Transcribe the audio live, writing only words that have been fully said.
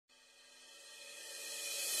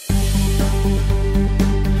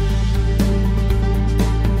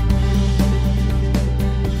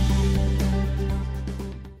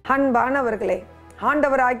அன்பானவர்களே,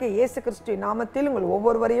 ஆண்டவராகிய இயேசு கிறிஸ்துவின் நாமத்தில் உங்கள்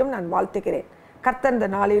ஒவ்வொருவரையும் நான் வாழ்த்துகிறேன். கர்த்தர் இந்த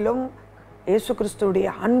நாளிலும் இயேசு கிறிஸ்துவுடைய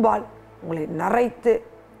அன்பால் உங்களை நிறைத்து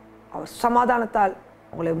அவர் சமாதானத்தால்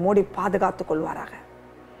உங்களை மூடி பாதுகாத்துக் கொள்வாராக.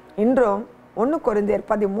 இன்றும் 1 கொரிந்தியர்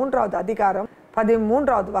 13வது அதிகாரம்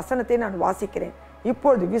 13வது வசனத்தை நான் வாசிக்கிறேன்.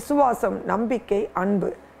 இப்பொழுது விசுவாசம், நம்பிக்கை, அன்பு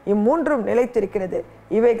இம்மூன்றும் நிலைத்திருக்கிறது,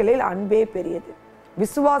 இவைகளில் அன்பே பெரியது.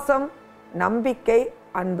 விசுவாசம், நம்பிக்கை,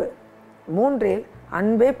 அன்பு மூன்றில்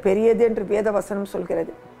அன்பே பெரியது என்று வேத வசனம்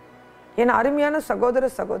சொல்கிறது. என் அருமையான சகோதர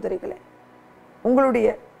சகோதரிகளே, உங்களுடைய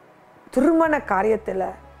திருமண காரியத்தில்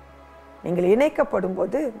நீங்கள் இணைக்கப்படும்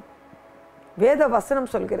போது வேத வசனம்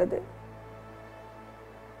சொல்கிறது,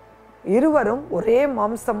 இருவரும் ஒரே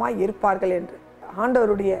மாம்சமாய் இருப்பார்கள் என்று.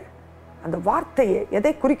 ஆண்டவருடைய அந்த வார்த்தையை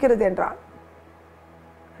எதை குறிக்கிறது என்றால்,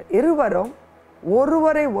 இருவரும்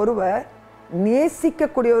ஒருவரை ஒருவர்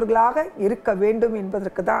நேசிக்கக்கூடியவர்களாக இருக்க வேண்டும்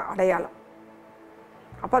என்பதற்கு தான் அடையாளம்.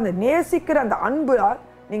 அப்ப அந்த நேசிக்கிற அந்த அன்பால்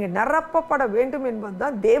நீங்க நிரப்பப்பட வேண்டும்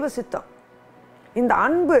என்பதுதான் தேவ சித்தம். இந்த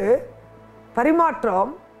அன்பு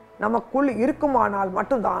பரிமாற்றம் நமக்குள் இருக்குமானால்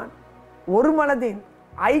மட்டும்தான் ஒரு மனதின்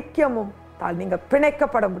ஐக்கியமும் நீங்க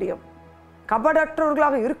பிணைக்கப்பட முடியும்,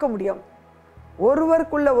 கபடற்றவர்களாக இருக்க முடியும்.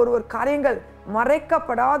 ஒருவருக்குள்ள ஒருவர் காரியங்கள்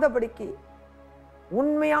மறைக்கப்படாதபடிக்கு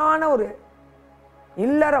உண்மையான ஒரு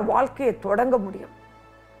இல்லற வாழ்க்கையை தொடங்க முடியும்.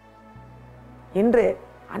 இன்று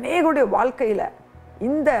அநேகருடைய வாழ்க்கையில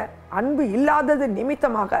இந்த அன்பு இல்லாதது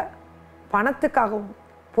நிமித்தமாக பணத்துக்காகவும்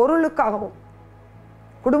பொருளுக்காகவும்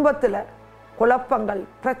குடும்பத்தில் குழப்பங்கள்,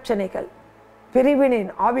 பிரச்சனைகள், பிரிவினின்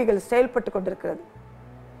ஆவிகள் செயல்பட்டு கொண்டிருக்கிறது.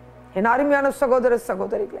 என் அருமையான சகோதர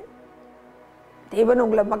சகோதரிகளே, தேவன்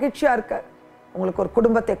உங்களை மகிழ்ச்சியா இருக்க உங்களுக்கு ஒரு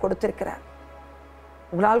குடும்பத்தை கொடுத்திருக்கிறார்.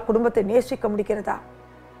 உங்களால் குடும்பத்தை நேசிக்க முடிகிறதா?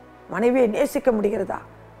 மனைவியை நேசிக்க முடிகிறதா?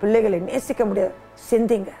 பிள்ளைகளை நேசிக்க முடியாது?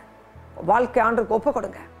 சிந்திங்க, வாழ்க்கை ஆண்டுக்கு ஒப்பு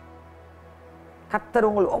கொடுங்க. கர்த்தர்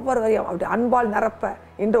உங்கள் ஒவ்வொருவரையும் அப்படி அன்பால் நிரப்ப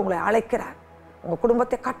இன்று உங்களை அழைக்கிறார். உங்க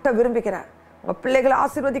குடும்பத்தை கட்ட விரும்புகிறார். உங்க பிள்ளைகளை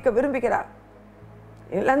ஆசீர்வதிக்க விரும்புகிறார்.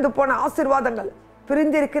 இழந்து போன ஆசீர்வாதங்கள்,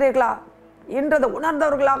 பிரிந்திருக்கிறீர்களா என்றதை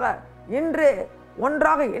உணர்ந்தவர்களாக இன்று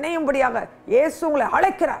ஒன்றாக இணையும்படியாக இயேசு உங்களை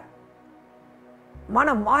அழைக்கிறார்.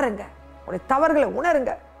 மனம் மாறுங்க, உங்களுடைய தவறுகளை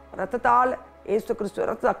உணருங்க. ரத்தத்தால், இயேசு கிறிஸ்து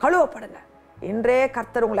ரத்தத்தால் கழுவப்படுங்க. இன்றே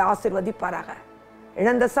கர்த்தர் உங்களை ஆசீர்வதிப்பாராக.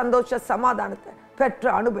 இழந்த சந்தோஷ சமாதானத்தை பெற்று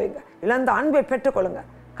அனுபவிங்க. இழந்த அன்பை பெற்றுக்கொள்ளுங்க.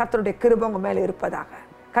 கர்த்தருடைய கிருபை உங்க மேல இருப்பதாக.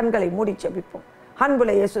 கண்களை மூடி ஜெபிப்போம்.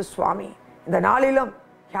 அன்புள்ள இயேசு சுவாமி, இந்த நாளிலும்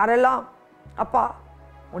யாரெல்லாம் அப்பா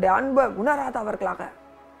உங்களுடைய அன்பை உணராதவர்களாக,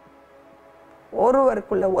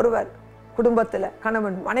 ஒருவருக்குள்ள ஒருவர் குடும்பத்துல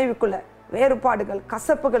கணவன் மனைவிக்குள்ள வேறுபாடுகள்,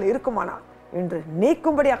 கசப்புகள் இருக்குமானால் இன்று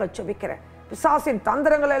நீக்கும்படியாக ஜெபிக்கிறேன். பிசாசின்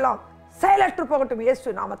தந்திரங்கள் எல்லாம் செயலற்று போகட்டும்.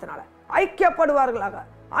 இயேசு நாமத்தினால ஐக்கியப்படுவார்களாக,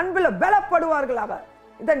 அன்புல பலப்படுவார்களாக.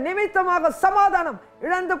 இதன் நிமித்தமாக சமாதானம்,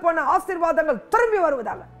 இழந்து போன ஆசீர்வாதங்கள் திரும்பி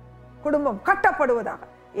வருவதாக, குடும்பம் கட்டப்படுவதாக.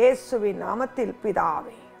 இயேசுவின் நாமத்தில்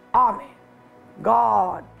பிதாவே, ஆமென்.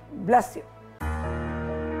 God bless you.